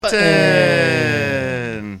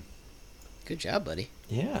button. Good job, buddy.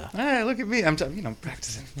 Yeah. Hey, look at me. I'm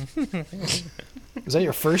practicing. Is that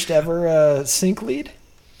your first ever sync lead?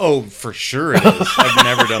 Oh, for sure it is. I've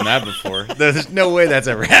never done that before. There's no way that's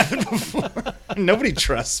ever happened before. Nobody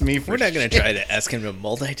trusts me for We're not going to try to ask him to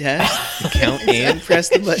multitask, count, and press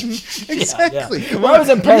the button. Exactly. Yeah. Well, I was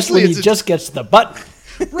impressed when he just gets the button.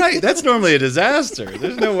 Right, that's normally a disaster.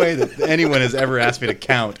 There's no way that anyone has ever asked me to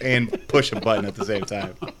count and push a button at the same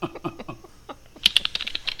time.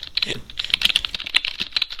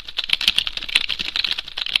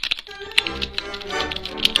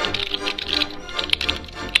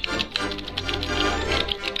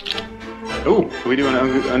 Oh, are we doing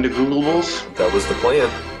Undegooglables? That was the plan.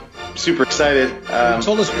 Super excited. You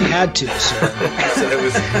told us we had to, so.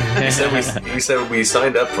 You said we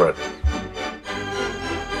signed up for it.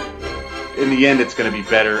 In the end, it's going to be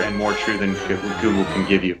better and more true than Google can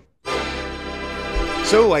give you.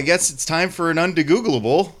 So I guess it's time for an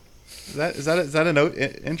Undegooglable. Is that a note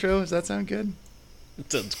intro? Does that sound good?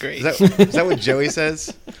 It sounds great. Is that what Joey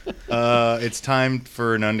says? It's time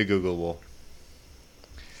for an Undegoogleable.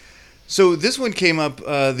 So this one came up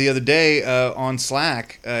the other day on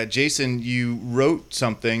Slack. Jason, you wrote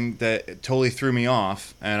something that totally threw me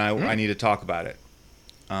off, and I need to talk about it.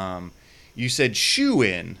 You said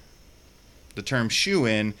Shoo-In, the term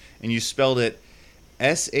Shoo-In, and you spelled it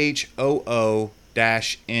SHOO-N.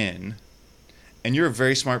 And you're a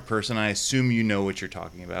very smart person. I assume you know what you're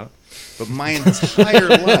talking about. But my entire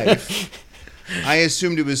life, I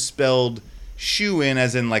assumed it was spelled shoe-in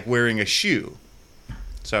as in like wearing a shoe.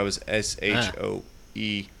 So I was SHOE-IN.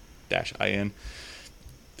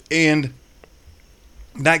 And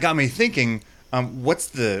that got me thinking, what's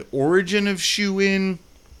the origin of shoe-in?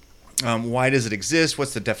 Why does it exist?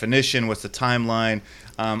 What's the definition? What's the timeline?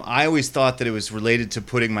 I always thought that it was related to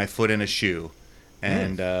putting my foot in a shoe.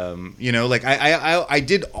 And, like I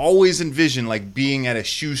did always envision like being at a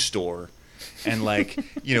shoe store and like,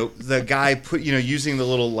 the guy using the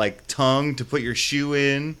little like tongue to put your shoe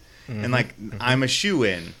in. And like I'm a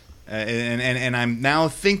shoe-in, and I'm now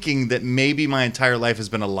thinking that maybe my entire life has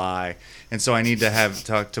been a lie, and so I need to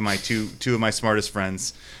talk to my two of my smartest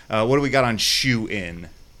friends. What do we got on shoe-in?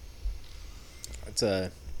 That's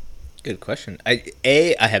a good question. I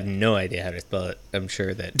have no idea how to spell it. I'm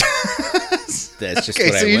sure that that's just okay.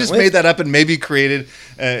 What So I you went just with. made that up and maybe created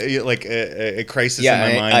like a crisis in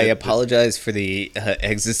my mind. I apologize for the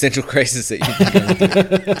existential crisis that you've been going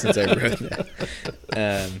through since I wrote that.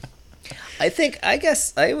 I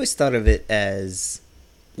guess I always thought of it as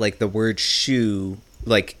like the word shoe,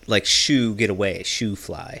 like shoe get away, shoe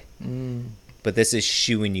fly. But this is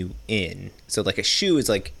shooing you in. So like a shoe is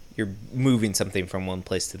like you're moving something from one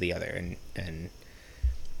place to the other, and in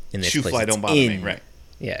this shoe place fly it's don't bother me, right?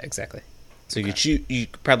 Yeah, exactly. So okay. you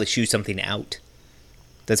could probably shoe something out.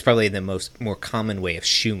 That's probably the more common way of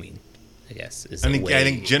shoeing, I guess. I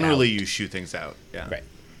think generally you shoe things out. Yeah. Right.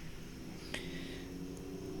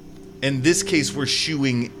 In this case, we're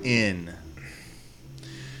shoeing in.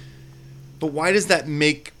 But why does that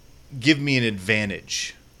give me an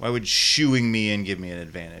advantage? Why would shoeing me in give me an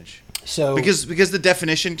advantage? So because the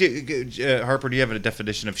definition, Harper, do you have a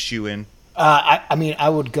definition of shoe in? I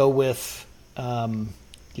would go with,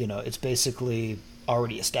 it's basically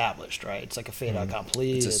already established, right? It's like a fait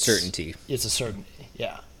accompli. It's a certainty. It's a certainty,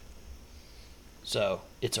 yeah. So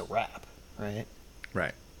it's a wrap, right?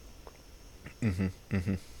 Right.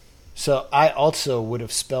 So I also would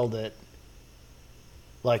have spelled it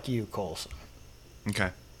like you, Colson. Okay.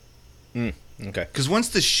 Okay. Because once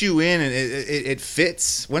the shoe in and it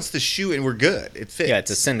fits, once the shoe in, we're good. It fits. Yeah,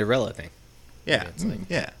 it's a Cinderella thing. Yeah.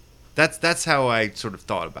 Yeah. That's how I sort of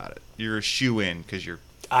thought about it. You're a shoe in because your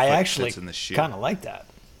I foot actually fits in the shoe. kind of like that.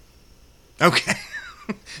 Okay.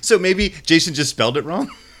 So maybe Jason just spelled it wrong?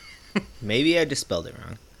 Maybe I just spelled it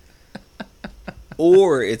wrong.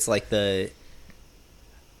 Or it's like the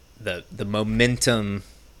momentum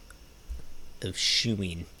of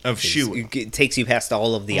shoeing. It takes you past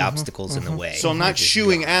all of the obstacles in the way. So I'm not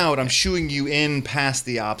shooing out, I'm shooing you in past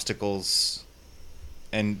the obstacles.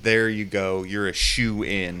 And there you go. You're a shoe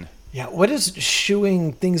in. Yeah, what does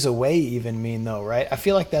shooing things away even mean, though, right? I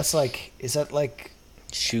feel like that's like, is that like...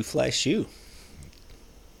 Shoe fly shoe.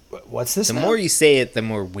 What's this The now? more you say it, the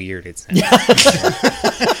more weird it sounds.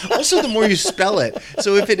 Also, the more you spell it.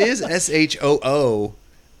 So if it is SHOO,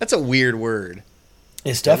 that's a weird word.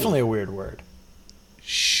 It's definitely a weird word.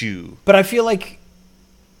 Shoe. But I feel like...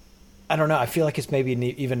 I don't know. I feel like it's maybe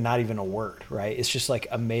not even a word, right? It's just like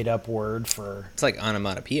a made-up word for... It's like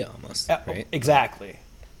onomatopoeia almost, right? Exactly.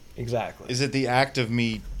 Is it the act of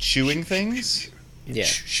me chewing things? Yeah.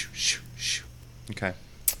 Okay.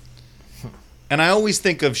 And I always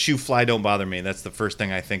think of shoo, fly, don't bother me. That's the first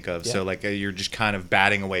thing I think of. Yeah. So like you're just kind of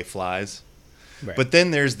batting away flies. Right. But then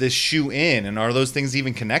there's this Shoo-In, and are those things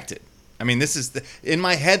even connected? I mean, this is in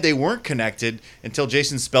my head they weren't connected until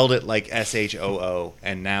Jason spelled it like SHOO,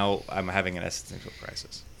 and now I'm having an existential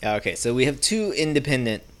crisis. Okay, so we have two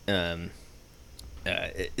independent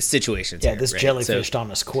situations. Yeah, here, this right? jellyfished on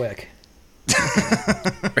us quick.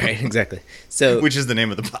 Right, exactly. So, Which is the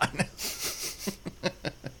name of the pod.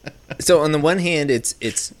 so on the one hand,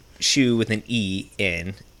 it's shoe with an E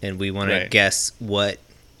in, and we want to guess what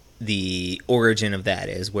the origin of that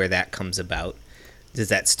is, where that comes about. Does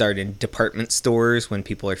that start in department stores when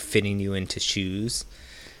people are fitting you into shoes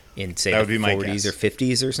in, say, That would the be my 40s guess. or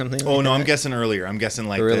 50s or something? Oh like no, that? I'm guessing earlier. I'm guessing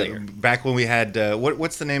like Earlier. back when we had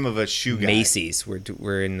what's the name of a shoe guy? Macy's. We're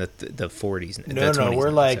in the 40s. No, the 20s we're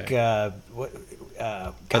now, like sorry. what? the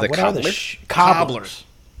God, what are the cobblers? cobblers?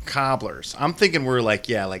 Cobblers. I'm thinking we're like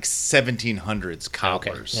 1700s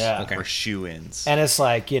cobblers. Yeah. Okay. Or shoe-ins. And it's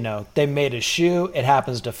like, they made a shoe. It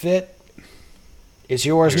happens to fit. It's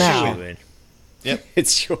yours now. Shoe-In. Yep.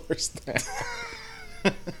 It's yours now.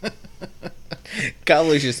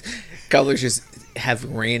 Cobblers just have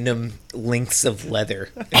random lengths of leather,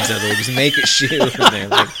 and so they just make a shoe, and they're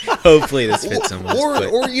like, hopefully this fits someone. Or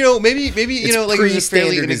maybe like it was a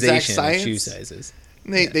fairly inexact pre-standardization of science. shoe sizes.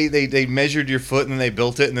 They measured your foot and then they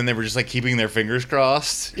built it, and then they were just like keeping their fingers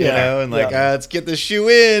crossed, and like let's get the shoe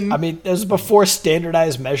in. I mean, this was before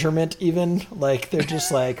standardized measurement even. Like, they're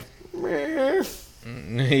just like, meh,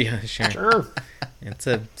 Yeah, sure. sure. It's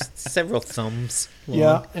several thumbs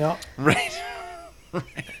long. Yeah. Right.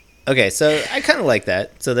 Okay, so I kind of like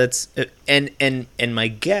that. So that's and my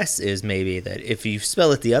guess is maybe that if you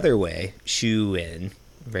spell it the other way, shoe-in,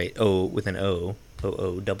 right? O with an O,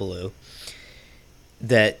 double O.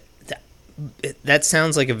 That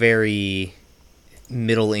sounds like a very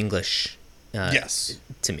Middle English. Yes.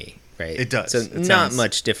 To me, right? It does. So It not sounds-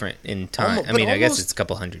 much different in time. Almo- I mean, but I guess almost- it's a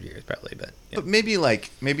couple hundred years probably, but yeah. But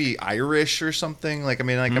maybe Irish or something. Like I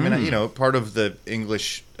mean, part of the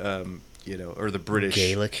English, or the British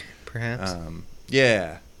Gaelic, perhaps.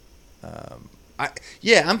 Yeah.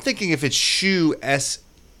 I'm thinking if it's shoe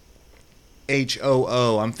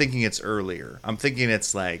SHOO, I'm thinking it's earlier. I'm thinking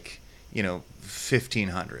it's like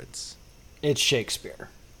 1500s. It's Shakespeare.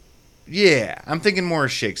 Yeah, I'm thinking more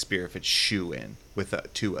Shakespeare if it's shoe-in with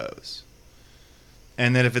two O's.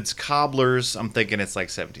 And then if it's cobblers, I'm thinking it's like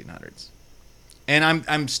 1700s. And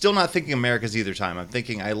I'm still not thinking America's either time. I'm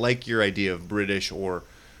thinking I like your idea of British or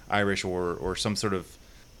Irish or some sort of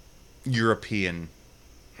European.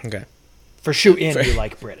 Okay. For shoe-in, you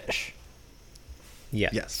like British. Yeah.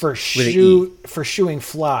 Yes. For E. for shoeing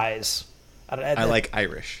flies, I like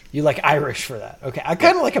Irish. You like Irish for that. Okay. I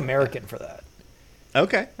kind of like American for that.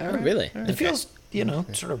 Okay. All right. Really? It feels,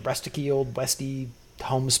 sort of rusticy, old westy,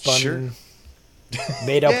 homespun, Sure.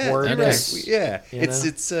 made up Yeah, word. okay. That's- Yeah. You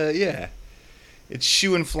It's It's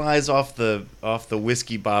shooing flies off the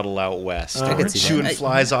whiskey bottle out west. I could see that. Shooing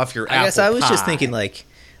flies off your apple I guess I was just pie. thinking like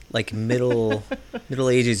Middle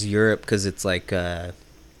Ages Europe, because it's like there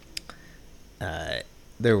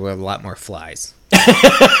were a lot more flies.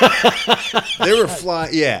 There were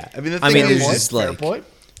flies. Yeah, I mean the thing I mean, is, there's just Fair like point.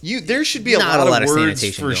 there should be a not lot, a lot of of words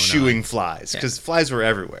sanitation for going shooing on. flies Yeah. because flies were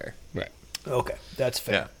everywhere. Right. Okay, that's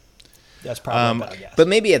fair. Yeah. That's probably a bad guess. But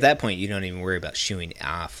maybe at that point you don't even worry about shooing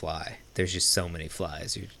a fly. There's just so many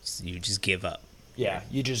flies. You just give up. yeah,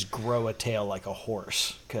 you just grow a tail like a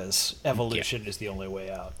horse because evolution is the only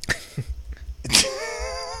way out.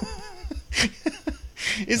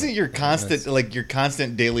 Isn't your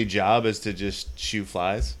constant daily job is to just shoot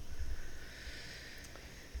flies?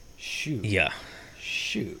 Shoot. Yeah.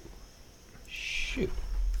 Shoot. Shoot.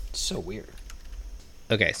 It's so weird.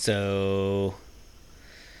 Okay, so.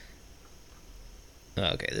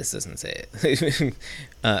 Okay, this doesn't say it.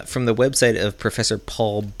 From the website of Professor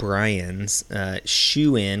Paul Bryans,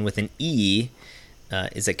 shoe-in with an E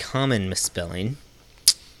is a common misspelling.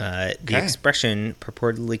 The expression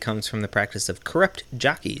purportedly comes from the practice of corrupt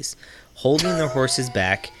jockeys holding their horses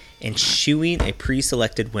back and shooing a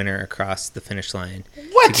pre-selected winner across the finish line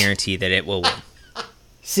What? to guarantee that it will win.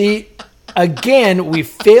 See, again, we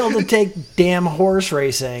failed to take damn horse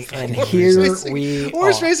racing, and here we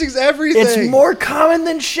Horse are. racing's everything. It's more common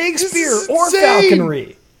than Shakespeare This is or insane.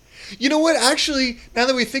 falconry. You know what? Actually, now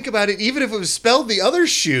that we think about it, even if it was spelled the other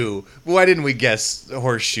shoe, why didn't we guess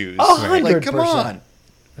horseshoes? 100%. Like, come on.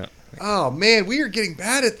 Oh. Oh man, we are getting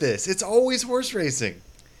bad at this. It's always horse racing.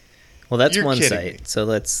 Well, that's You're one kidding site. me. So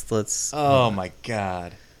let's. Oh my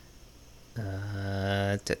god.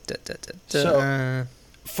 So-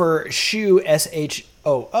 For shoe,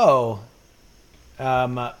 SHOO,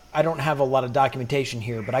 I don't have a lot of documentation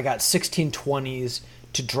here, but I got 1620s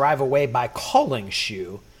to drive away by calling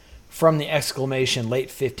shoe from the exclamation late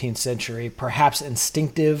 15th century, perhaps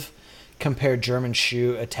instinctive, compared German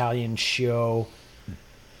shoe, Italian shoe,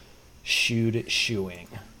 shooed, shoeing.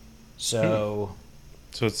 So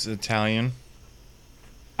it's Italian.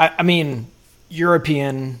 I mean,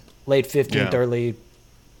 European, late 15th, Yeah.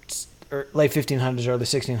 late 1500s, early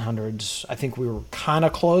 1600s. I think we were kind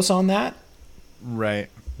of close on that. Right.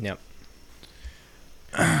 Yep.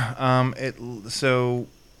 I'm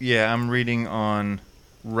reading on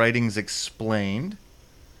Writings Explained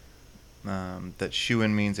that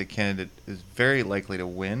Shoo-In means a candidate is very likely to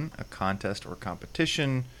win a contest or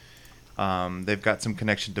competition. They've got some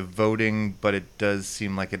connection to voting, but it does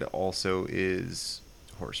seem like it also is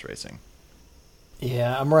horse racing.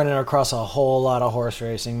 Yeah, I'm running across a whole lot of horse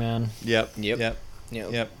racing, man. Yep. Yep.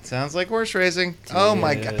 Sounds like horse racing. Oh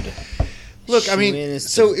my god. Dude. Look, I mean, Shoo-In is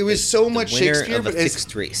so the- it was is so the much winner Shakespeare, of a but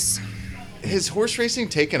fixed race. has horse racing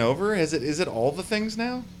taken over? Is it all the things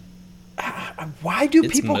now? Why do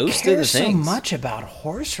It's people most of care the so things. much about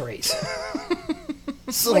horse racing?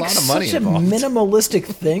 It's a like lot of money such involved. a minimalistic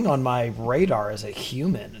thing on my radar as a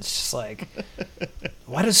human. It's just like,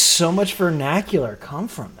 why does so much vernacular come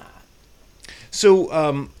from that?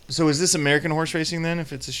 So is this American horse racing then?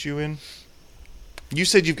 If it's a Shoo-In, you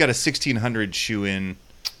said you've got a 1600 Shoo-In.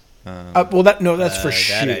 Well, that's for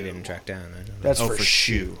shoe. That I didn't track down. I don't know. That's Oh, for for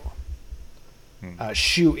shoe.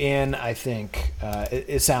 Shoe-In, I think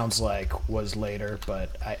it sounds like was later,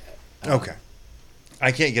 but Okay,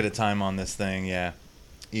 I can't get a time on this thing. Yeah,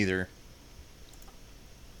 either.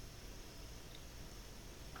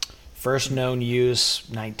 first known use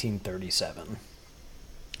 1937.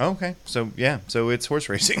 Okay, so it's horse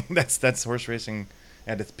racing. That's horse racing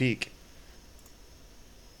at its peak.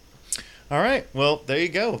 All right, well there you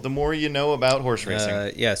go. The more you know about horse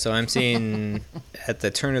racing. So I'm seeing at the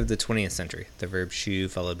turn of the 20th century, the verb shoe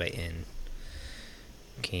followed by in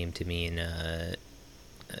came to mean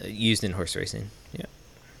used in horse racing. Yeah.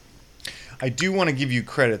 I do want to give you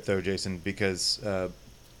credit though, Jason, because I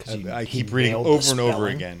he keep reading nailed the over and over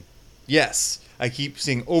spelling. again. Yes, I keep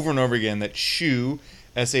seeing over and over again that shoe,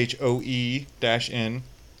 SHOE-N,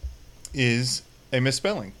 is a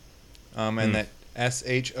misspelling, and that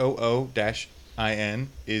SHOO-IN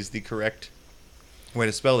is the correct way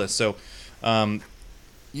to spell this. So,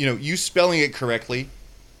 you spelling it correctly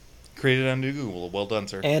created Undegooglables. Well done,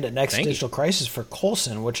 sir. And an existential crisis for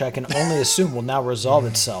Coulson, which I can only assume will now resolve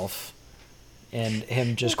itself and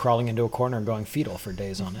him just crawling into a corner and going fetal for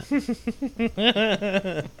days on it.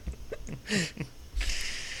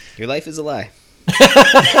 Your life is a lie.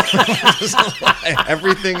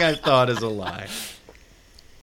 Everything I thought is a lie.